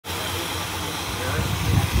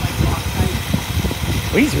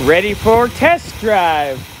He's ready for test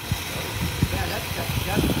drive. Yeah, that's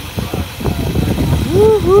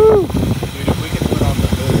Woohoo! dude, if we could put on the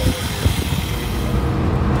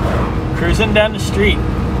hood. Cruising down the street.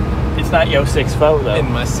 It's not Yo 6'4" though.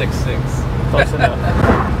 In my 6'6". Close enough.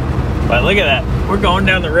 But look at that. We're going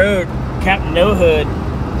down the road. Captain No Hood.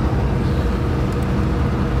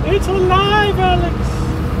 It's alive, Alex.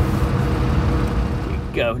 There you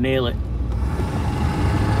go. Nail it.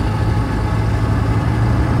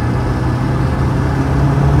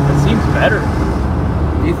 That seems better.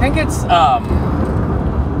 Do you think it's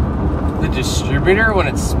the distributor when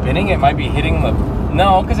it's spinning? It might be hitting the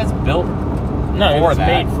no, because it's built. No, for it's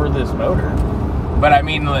that. made for this motor. But I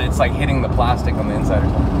mean, it's like hitting the plastic on the inside or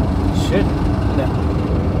something. It shouldn't. No.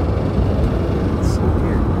 It's so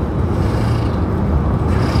weird.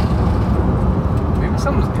 Maybe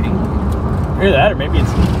something's pinging. Either that, or maybe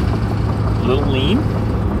it's a little lean.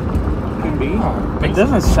 Could be. But it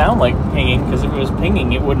doesn't sound like pinging, because if it was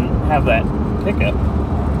pinging, it wouldn't have that pickup.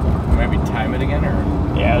 Maybe time it again, or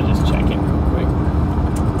Yeah, I'll just check it real quick.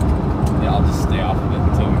 yeah, I'll just stay off of it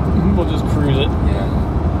until. We'll just cruise it. Yeah.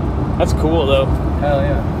 That's cool, though. Hell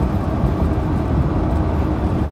yeah.